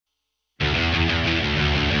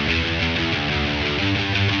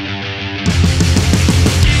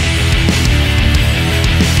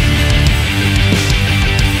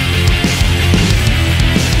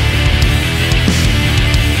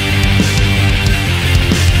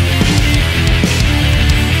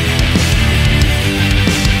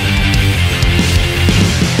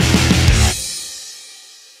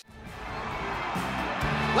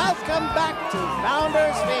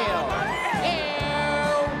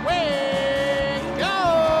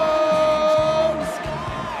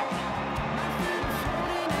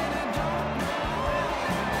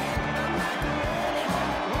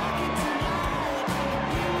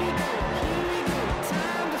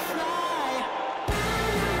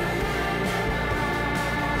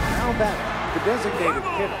Now batting, the designated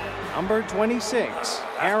hitter, number 26,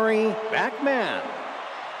 Harry Backman.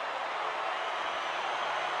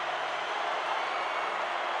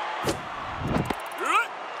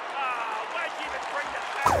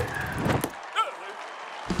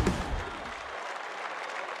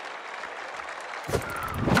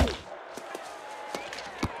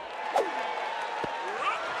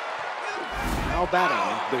 Now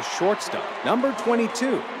batting, the shortstop, number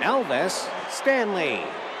 22, Elvis Stanley.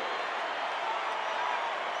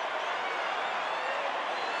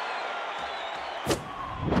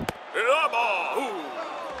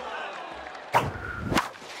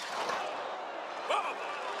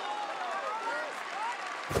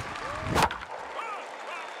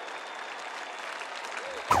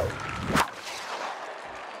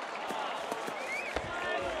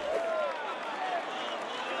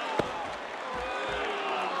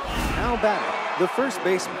 Now batting, the first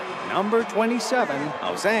baseman, number 27,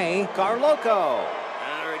 Jose Carloco.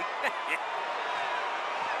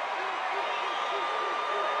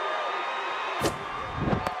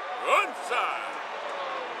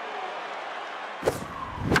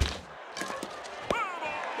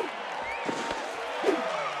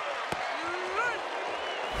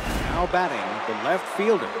 Now batting, the left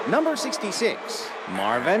fielder, number 66,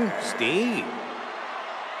 Marvin Steve.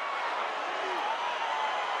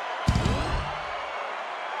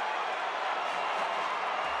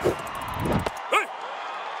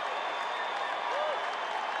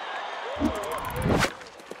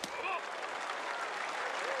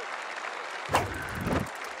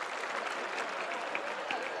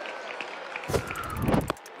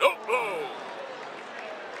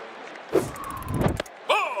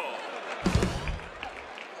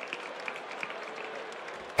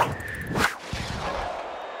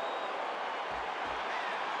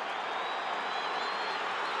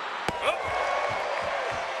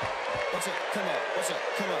 What's up? Come up. What's up?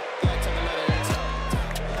 Come up. Yeah, take another one top.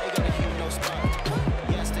 How you gonna hear no spark?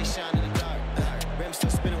 Yeah, stay shine in the dark. Rims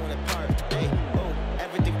still spinning when it park. Hey, oh,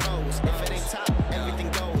 everything goes. If it ain't top,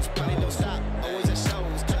 everything goes. Probably don't stop. Always at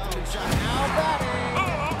shows. Cut through the drop. Now batting,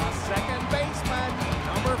 a second baseman,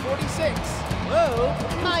 number 46,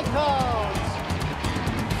 Luke Michaels.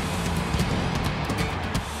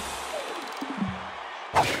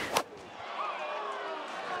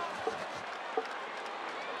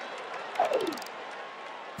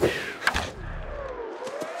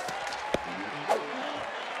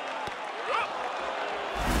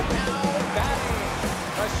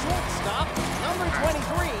 The shortstop, number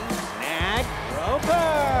 23, Nag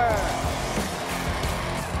Roper.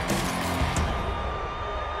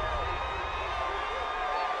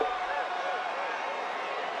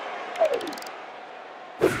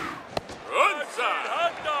 Inside.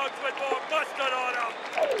 Hot dogs with more mustard on them.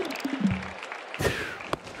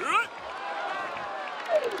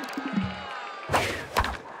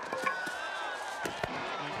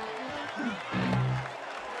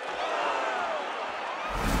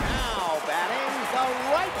 Now batting, the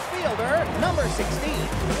right fielder, number 16,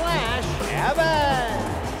 Flash Evans.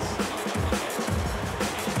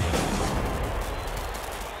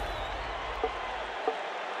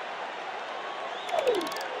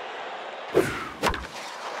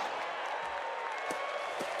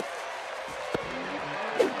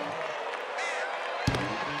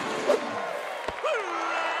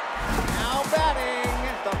 Now batting,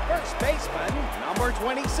 the first baseman, number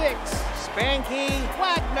 26, Spanky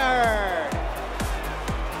Wagner.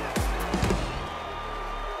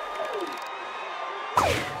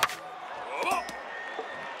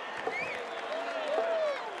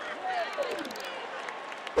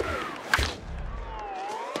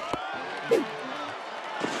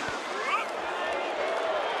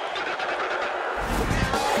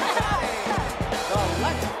 The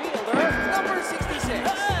left fielder, number 66,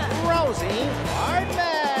 Rosie Hardman.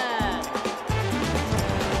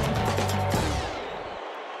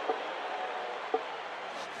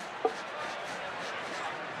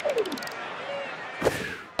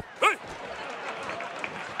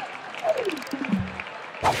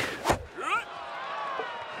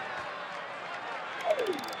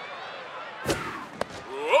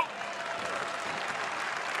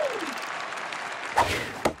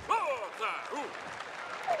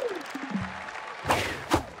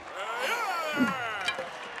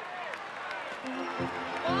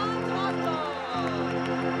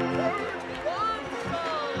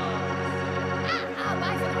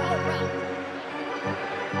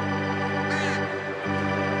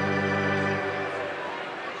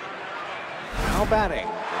 Now batting,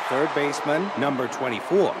 the third baseman, number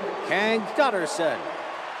 24, Kang Gutterson.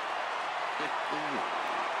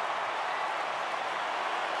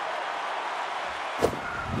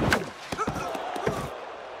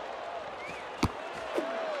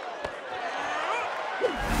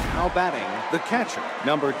 Now batting, the catcher,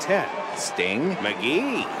 number 10, Sting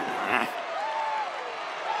McGee.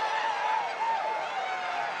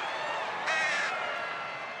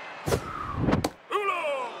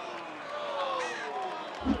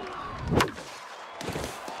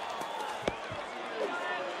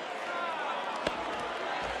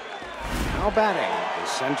 Now batting, the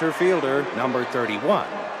center fielder, number 31,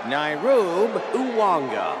 Nairub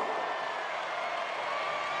Uwanga.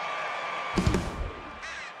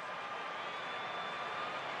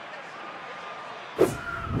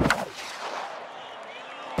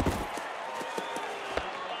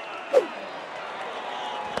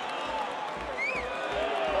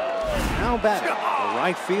 Now batting, the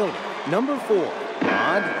right fielder, number 4,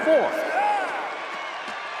 Rod Ford.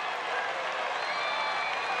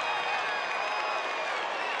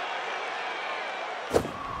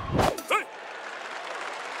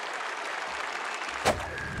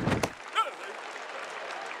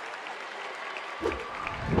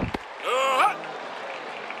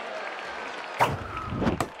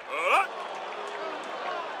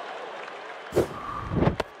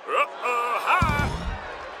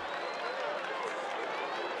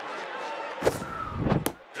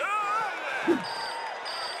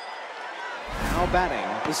 Now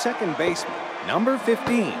batting, the second baseman, number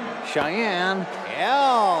 15, Cheyenne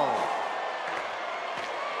L.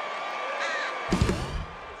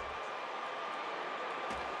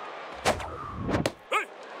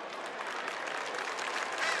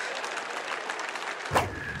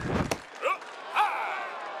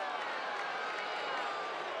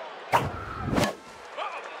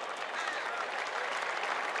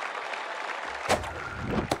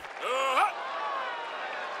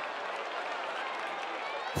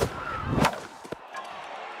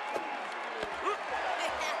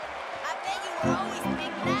 I bet you were always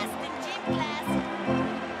picked last in gym class.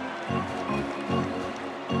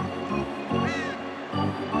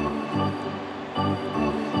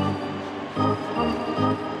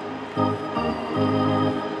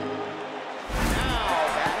 Now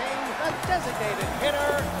batting, the designated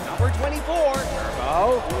hitter, number 24, Turbo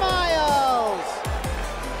Miles.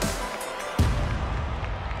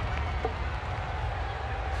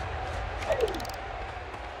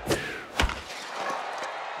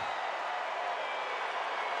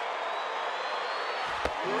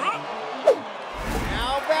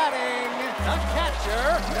 Now batting, the catcher,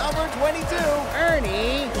 number 22,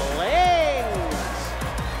 Ernie Blings.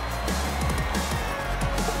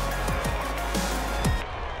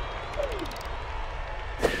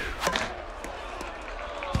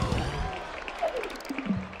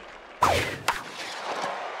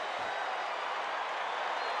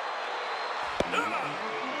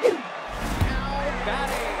 Now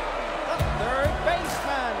batting, the third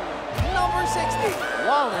baseman, number 60,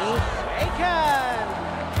 Wally Bacon.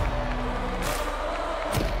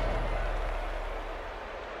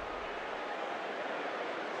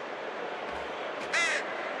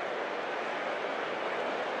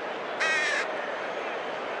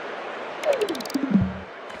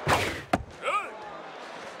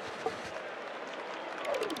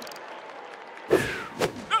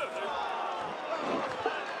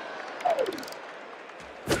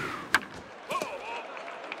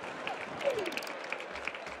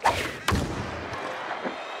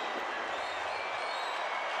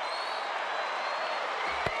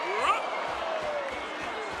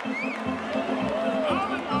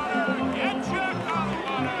 Common water! Get your common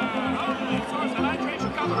water! Only source of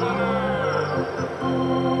hydration, common water!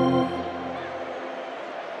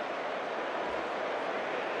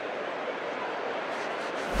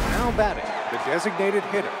 Now batting, the designated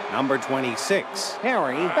hitter, number 26,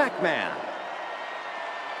 Harry Beckman.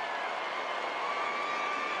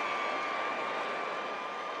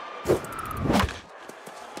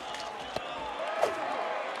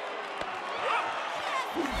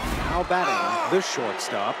 Now batting, the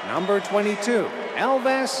shortstop, number 22,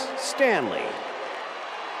 Elvis Stanley.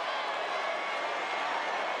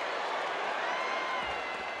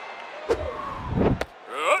 Get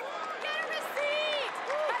a receipt!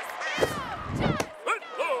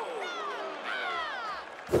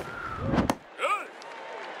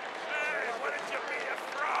 Hey, why don't you be a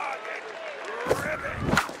frog and ribbit?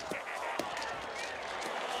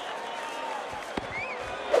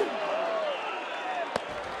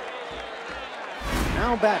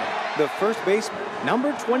 Now batting, the first baseman,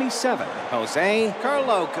 number 27, Jose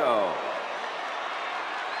Carloco.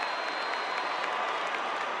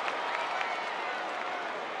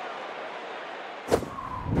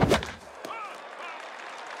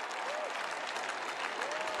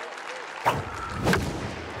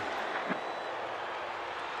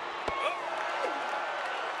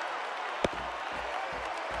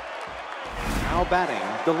 batting,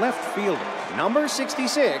 the left fielder, number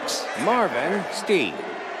 66, Marvin Steve.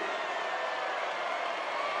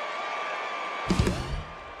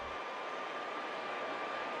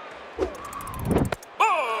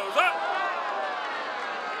 Balls up.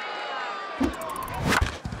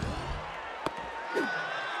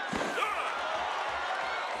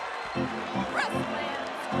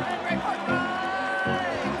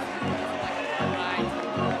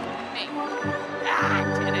 Now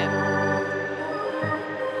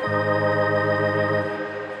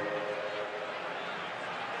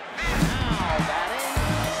batting,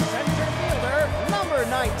 center fielder, number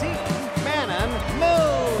 19, Manon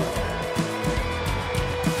Moon.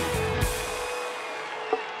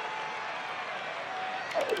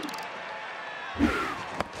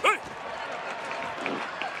 Hey.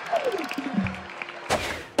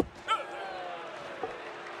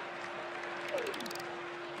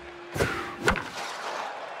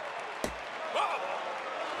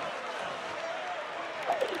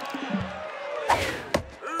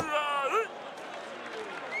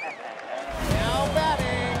 Now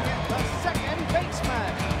batting, the second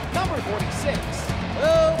baseman, number 46,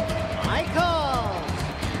 Luke Michaels.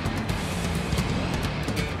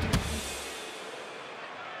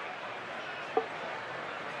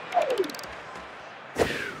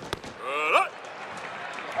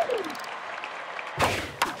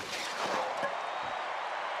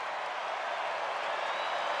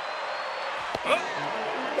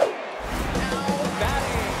 Now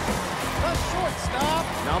batting, the shortstop,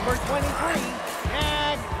 number 23,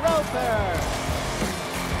 Nag Roper.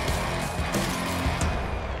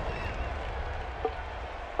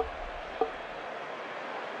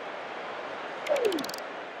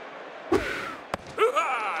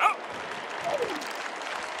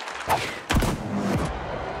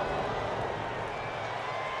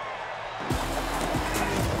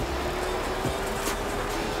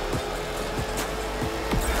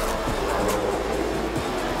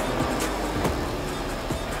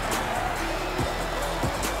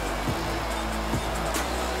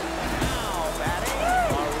 Now batting,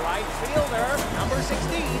 the right fielder, number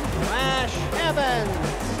 16, Flash Evans.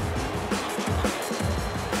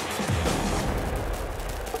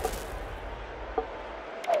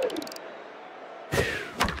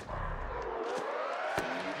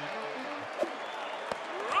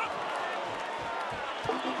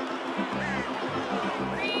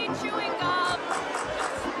 Free chewing gum.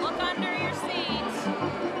 Just look under your seat.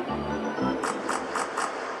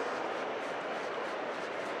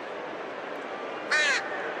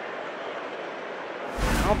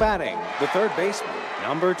 Now batting, the third baseman,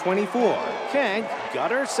 number 24, Keg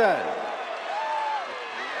Gutterson.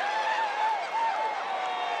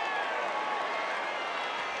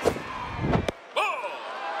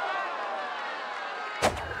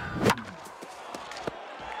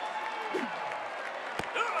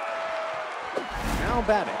 Now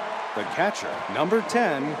batting, the catcher, number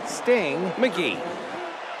 10, Sting McGee.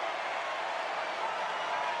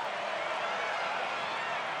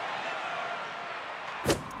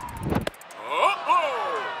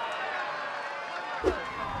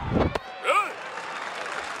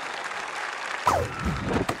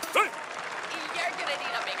 You're gonna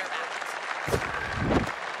need a bigger bat.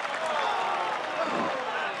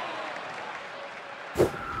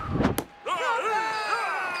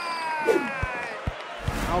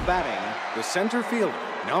 Now batting, the center fielder,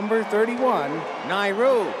 number 31,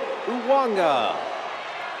 Nairo Uwanga.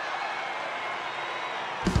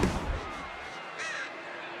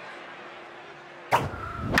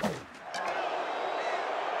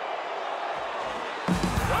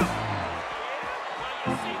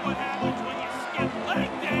 You see what happens when you skip leg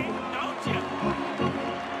day, don't you?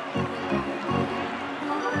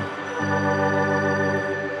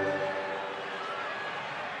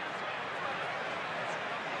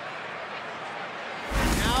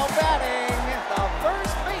 Now batting, the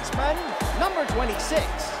first baseman, number 26,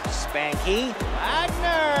 Spanky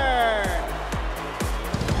Wagner.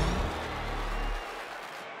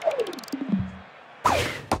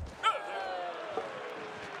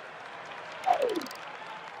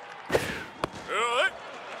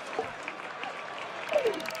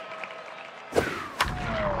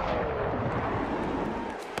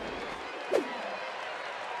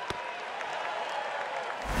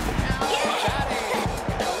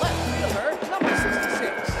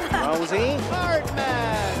 Rosie Hardman.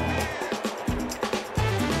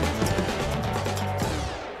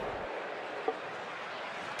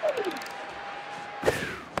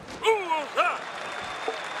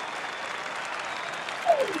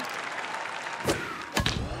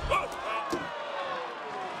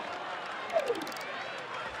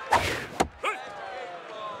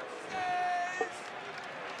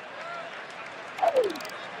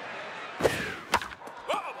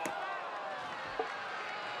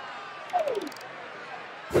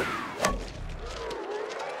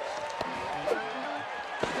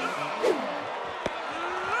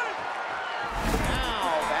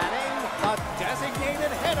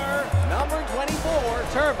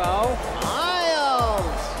 Turbo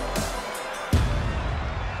Miles.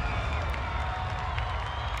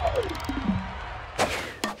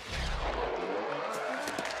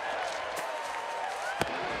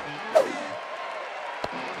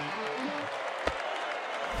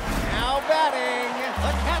 Now batting,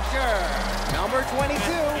 the catcher, number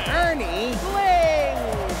 22, Ernie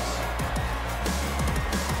Blings.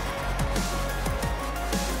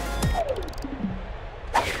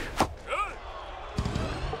 Good.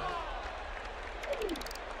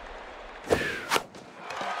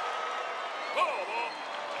 Ball, ball.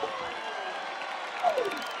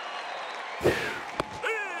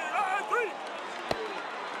 Three.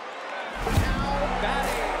 Now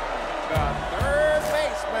batting, the third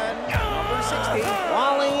baseman, number 60,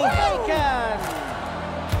 Wally Bacon.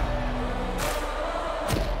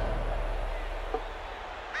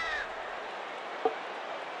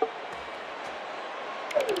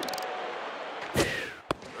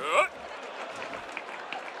 Good.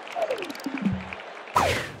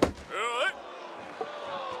 Good.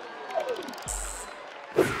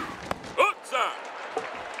 Outside.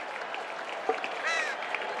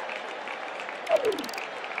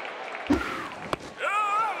 Get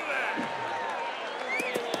out of there.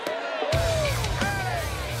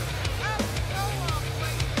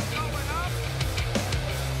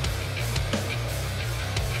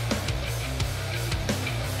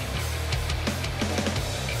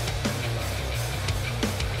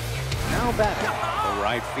 Now batting, the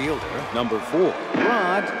right fielder, number 4,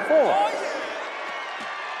 Rod Ford.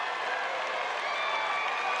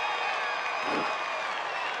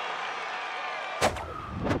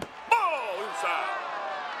 Ball inside.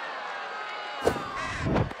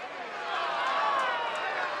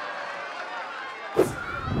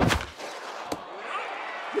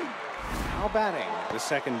 Now batting, the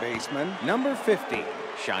second baseman, number 50,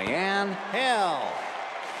 Cheyenne Hill.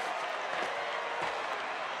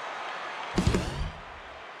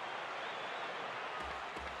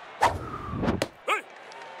 Hey.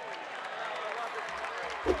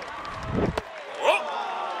 Oh.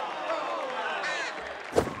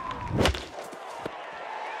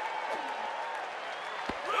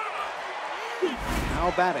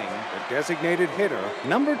 Now batting, the designated hitter,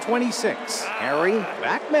 number 26, Harry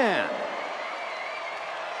Backman.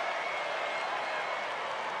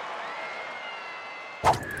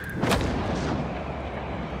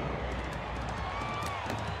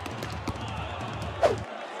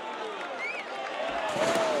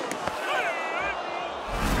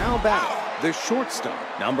 Now batting, the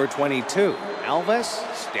shortstop, number 22, Elvis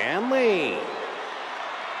Stanley.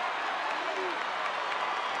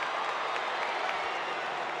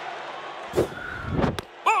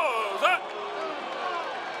 Ball's up.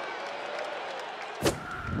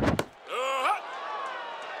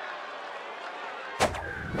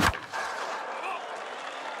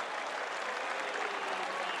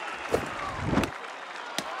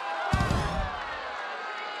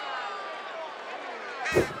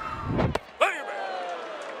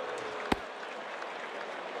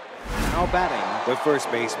 Now batting, the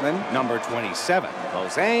first baseman, number 27,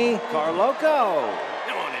 Jose Carloco.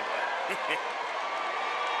 Come on in, bud.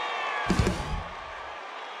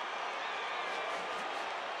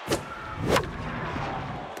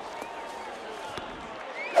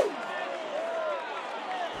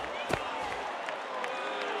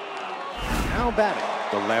 Now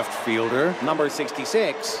batting, the left fielder, number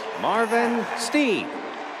 66, Marvin Steve.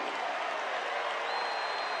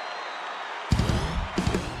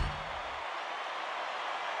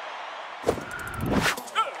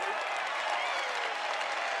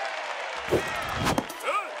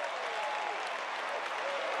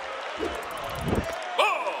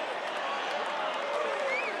 Ball.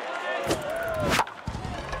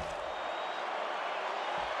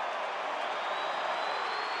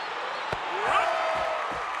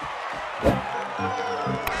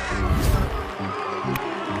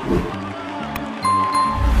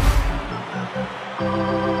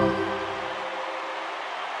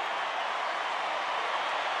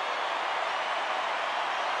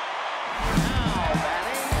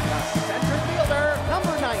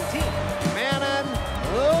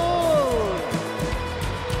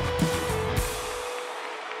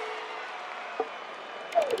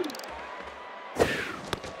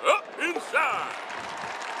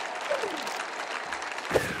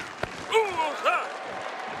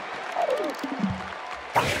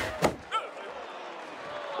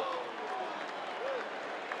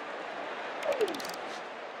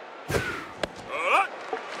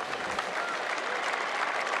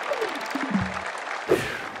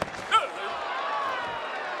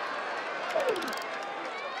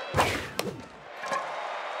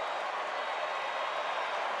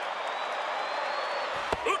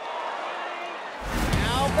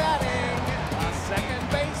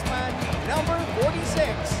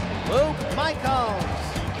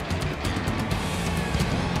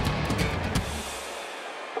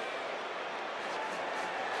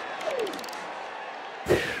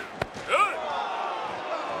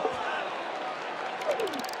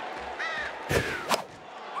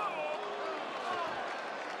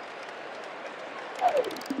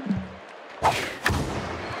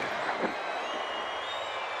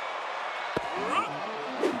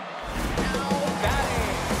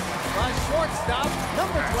 shortstop,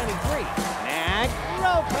 number 23, Nag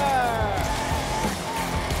Roper.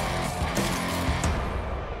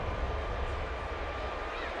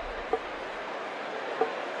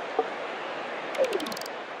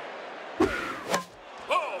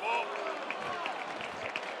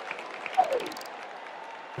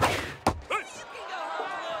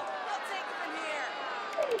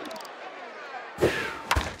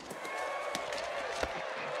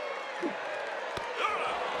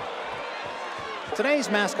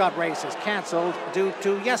 Today's mascot race is canceled due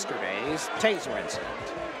to yesterday's taser incident.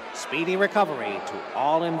 Speedy recovery to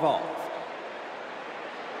all involved.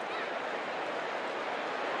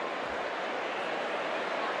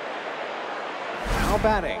 Now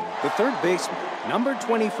batting, the third baseman, number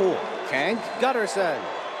 24, Kent Gutterson.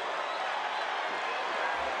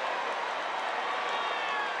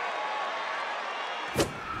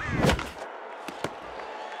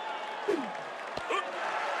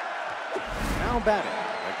 Now batting,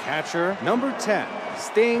 the catcher, number 10,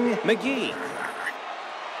 Sting McGee.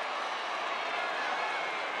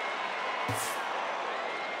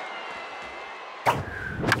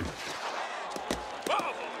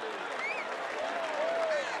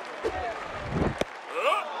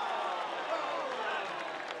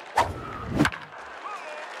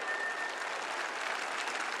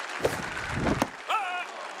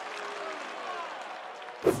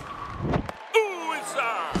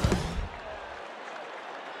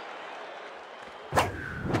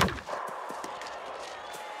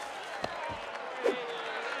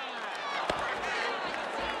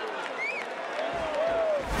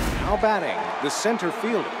 Now batting, the center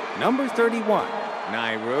fielder, number 31,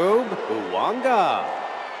 Nairub Uwanga.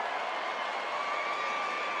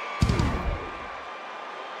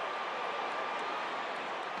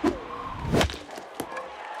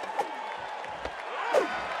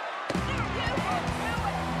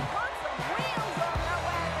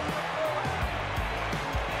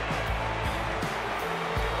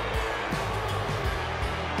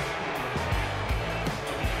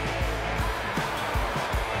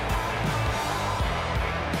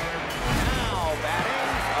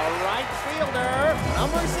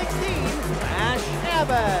 Number 16, Ash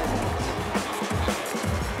Evans.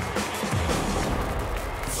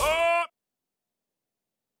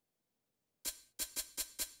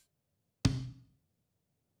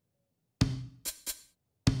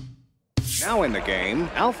 Now in the game,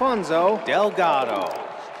 Alfonso Delgado.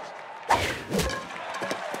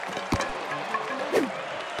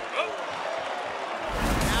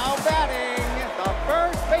 Now batting, the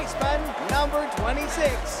first baseman, number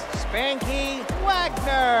 26, Spanky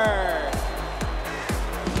Wagner.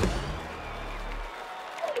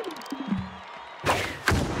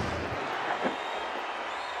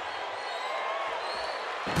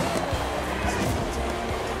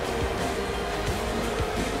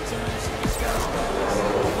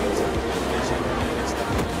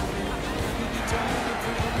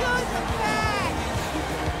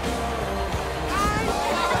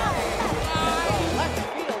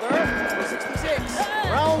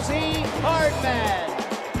 Rosie Hardman.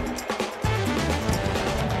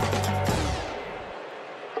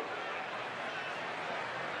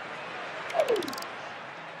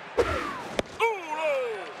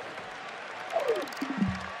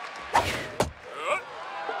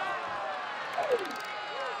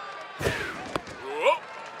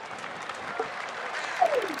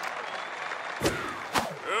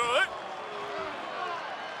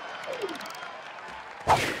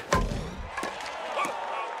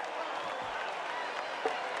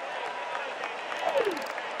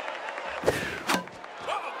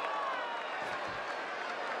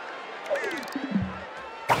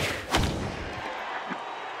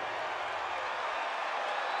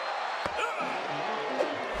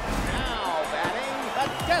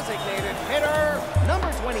 Designated hitter,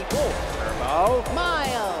 number 24, Turbo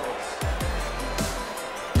Miles.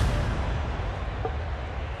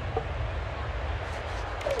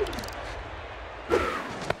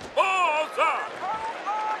 Ball's up!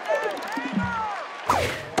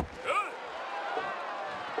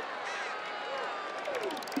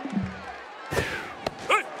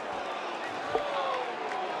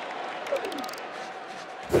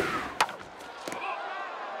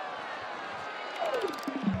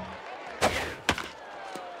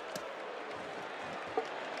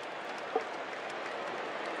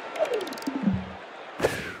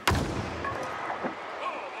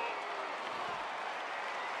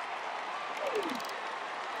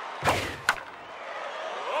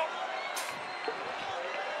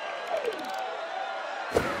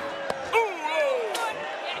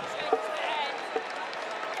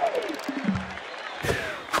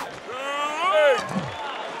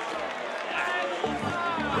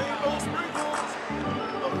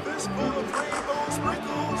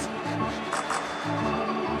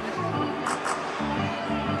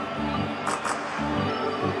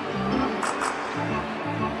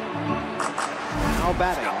 Now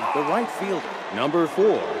batting, the right fielder, number 4,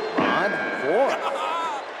 Rod Ford.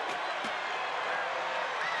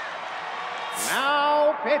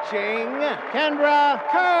 Now pitching, Kendra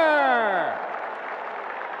Kerr.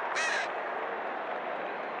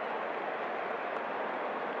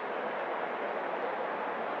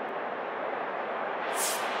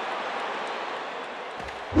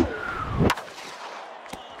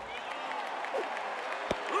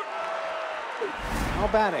 Now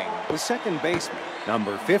batting, the second baseman,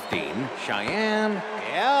 number 15, Cheyenne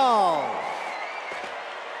Gale.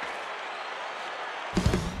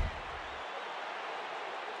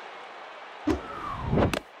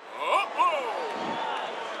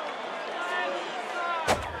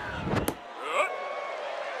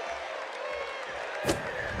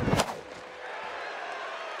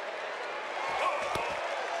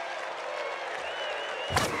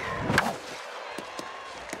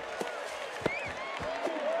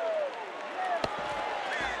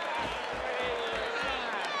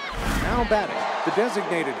 Now batting, the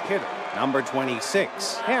designated hitter, number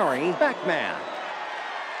 26, Harry Beckman.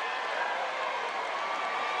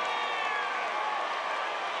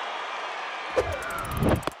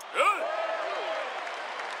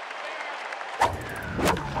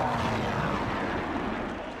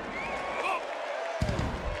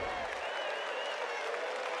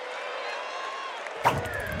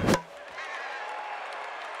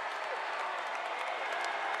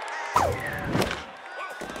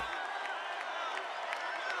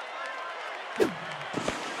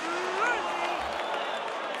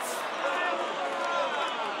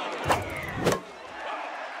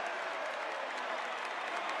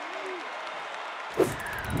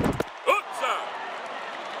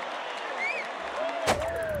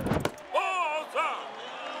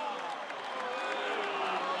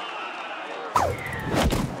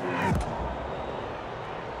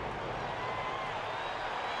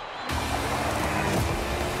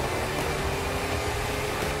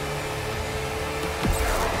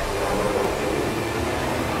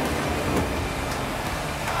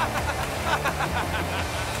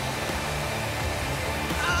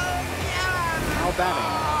 Now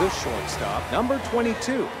batting, the shortstop, number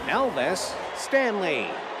 22, Elvis Stanley.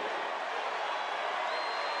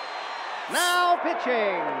 Now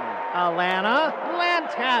pitching, Alana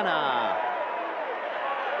Lantana.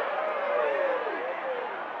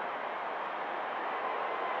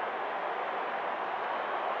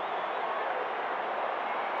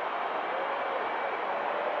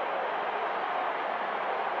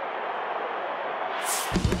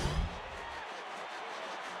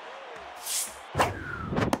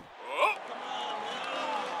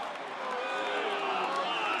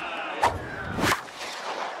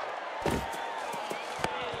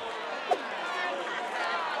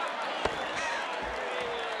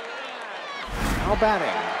 Now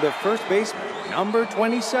batting, the first baseman, number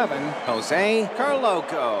 27, Jose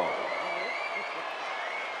Carloco.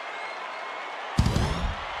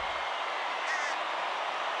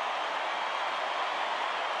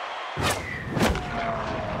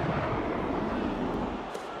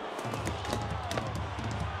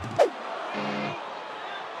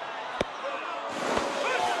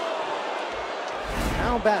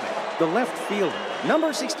 Now batting, the left fielder,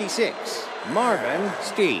 number 66, Marvin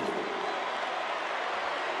Steve.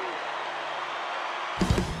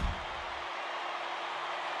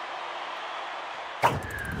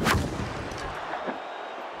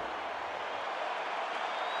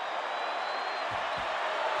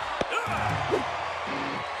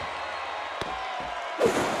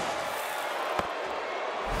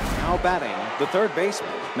 Now batting, the third baseman,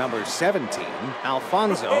 number 17,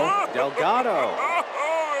 Alfonso Delgado.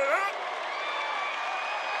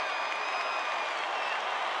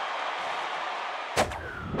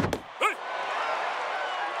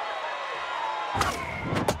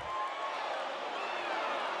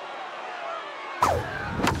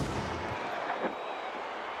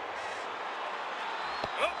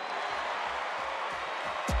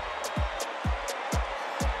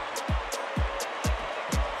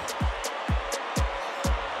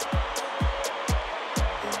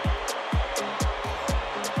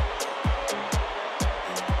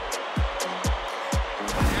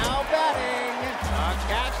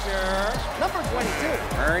 Number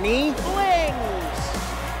 22, Ernie Blings.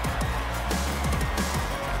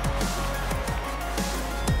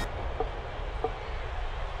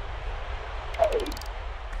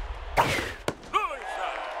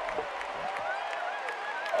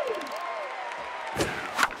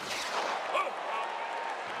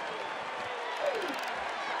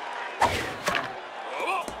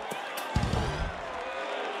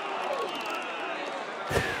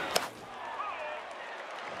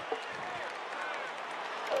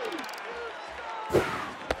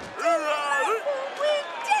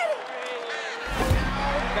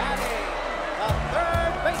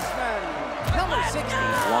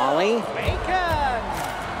 Steve Wally. Bacon.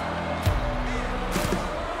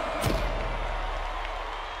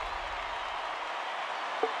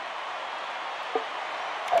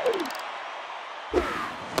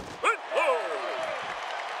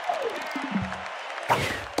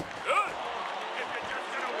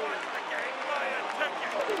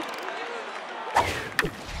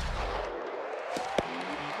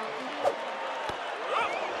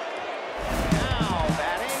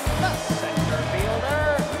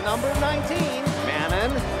 Number 19,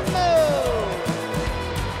 Manon Moon.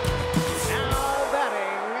 Now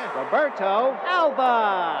batting, Roberto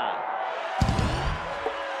Alba.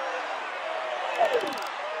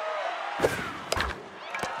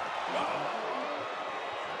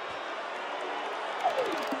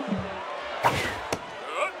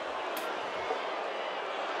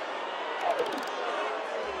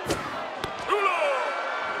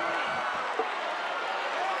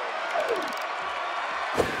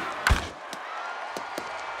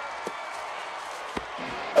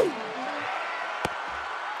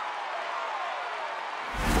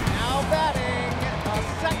 Now batting, the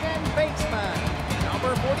second baseman,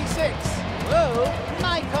 number 46, Lou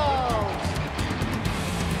Michaels.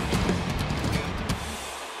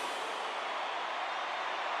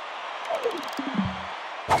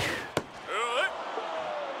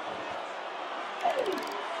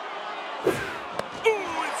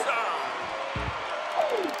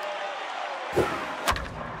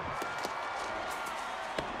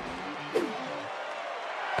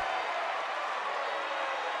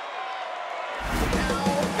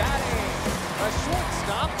 The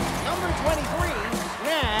shortstop, number 23,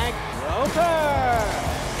 Snag Roker.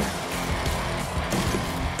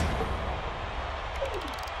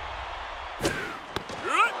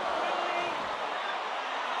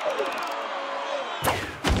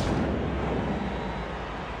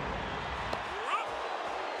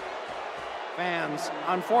 Fans,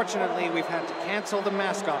 unfortunately, we've had to cancel the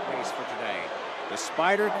mascot race for today. The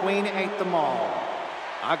Spider Queen ate them all.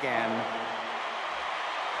 Again.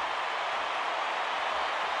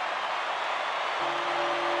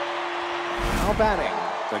 Now batting,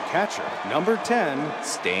 the catcher, number 10,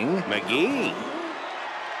 Sting McGee.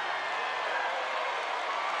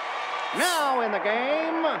 Now in the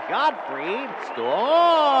game, Godfrey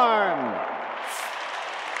Storm.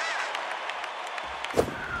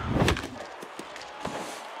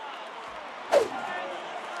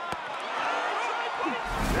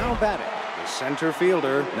 Now batting, the center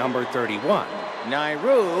fielder, number 31,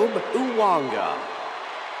 Nairub Uwanga.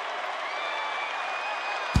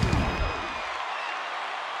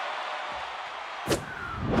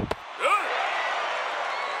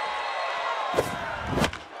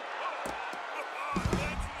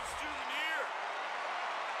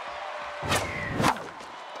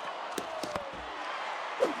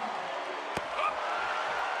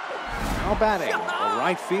 Now batting, the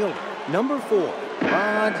right fielder, number 4,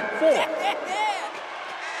 Rod Ford.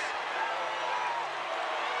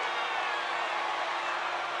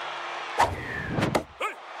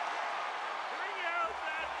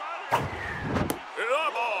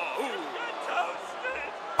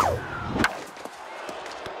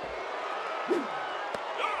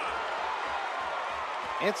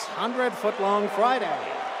 It's 100-foot-long Friday,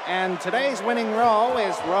 and today's winning row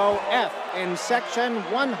is row F in section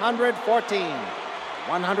 114.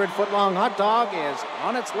 100-foot-long hot dog is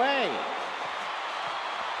on its way.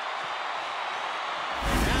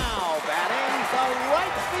 Now batting, the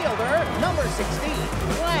right fielder, number 16,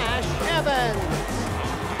 Flash Evans.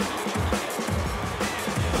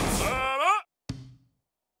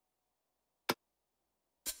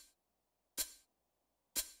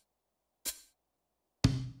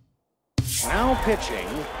 Now pitching,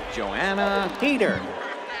 Joanna Heater.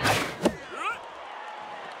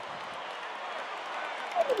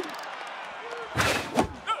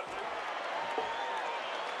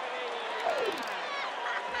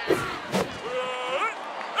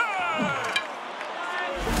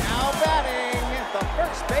 Now batting, the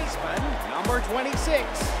first baseman, number 26,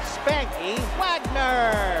 Spanky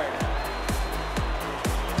Wagner.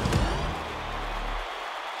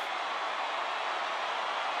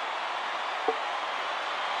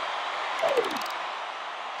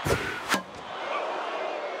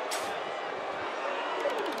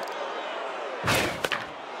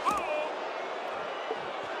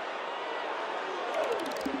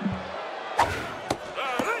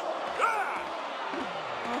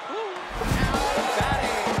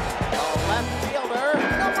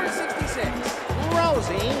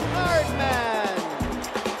 Rosie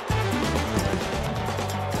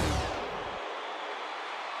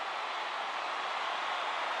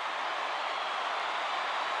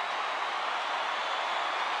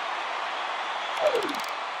Now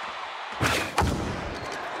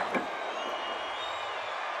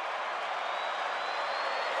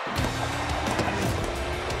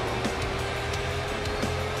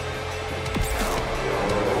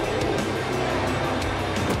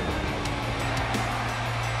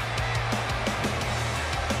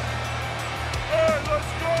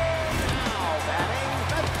batting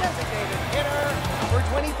the designated hitter, number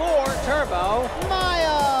 24, Turbo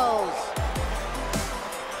Miles.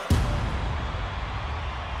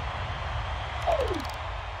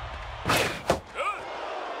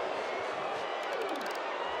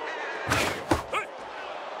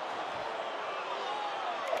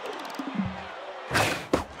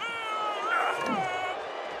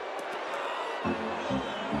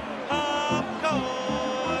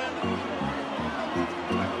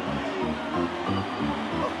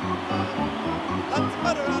 Lots of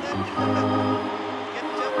butter on it. Get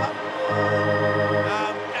your up.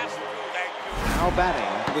 That's true, thank you. Now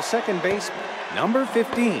batting the second baseman, number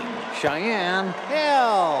 15, Cheyenne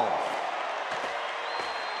Hill.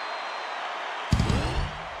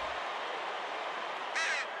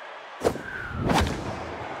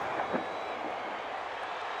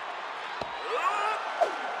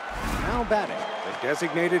 Now batting the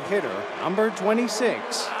designated hitter, number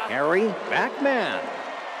 26, Harry Backman.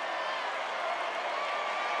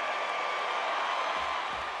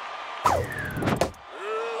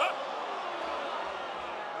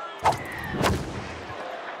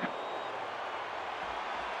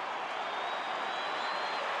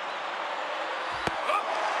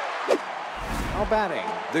 Now batting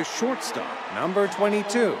the shortstop, number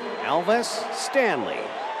 22, Elvis Stanley.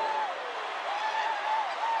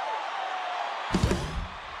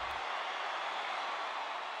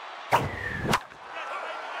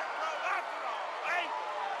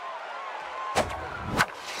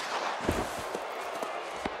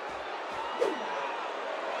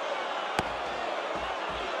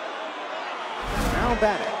 Now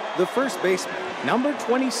batting the first baseman, number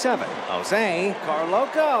 27, Jose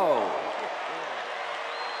Carloco.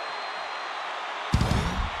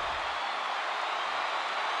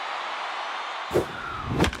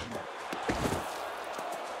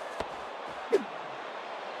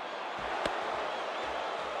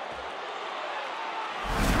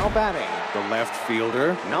 Now batting the left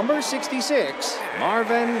fielder, number 66,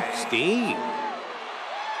 Marvin Steve.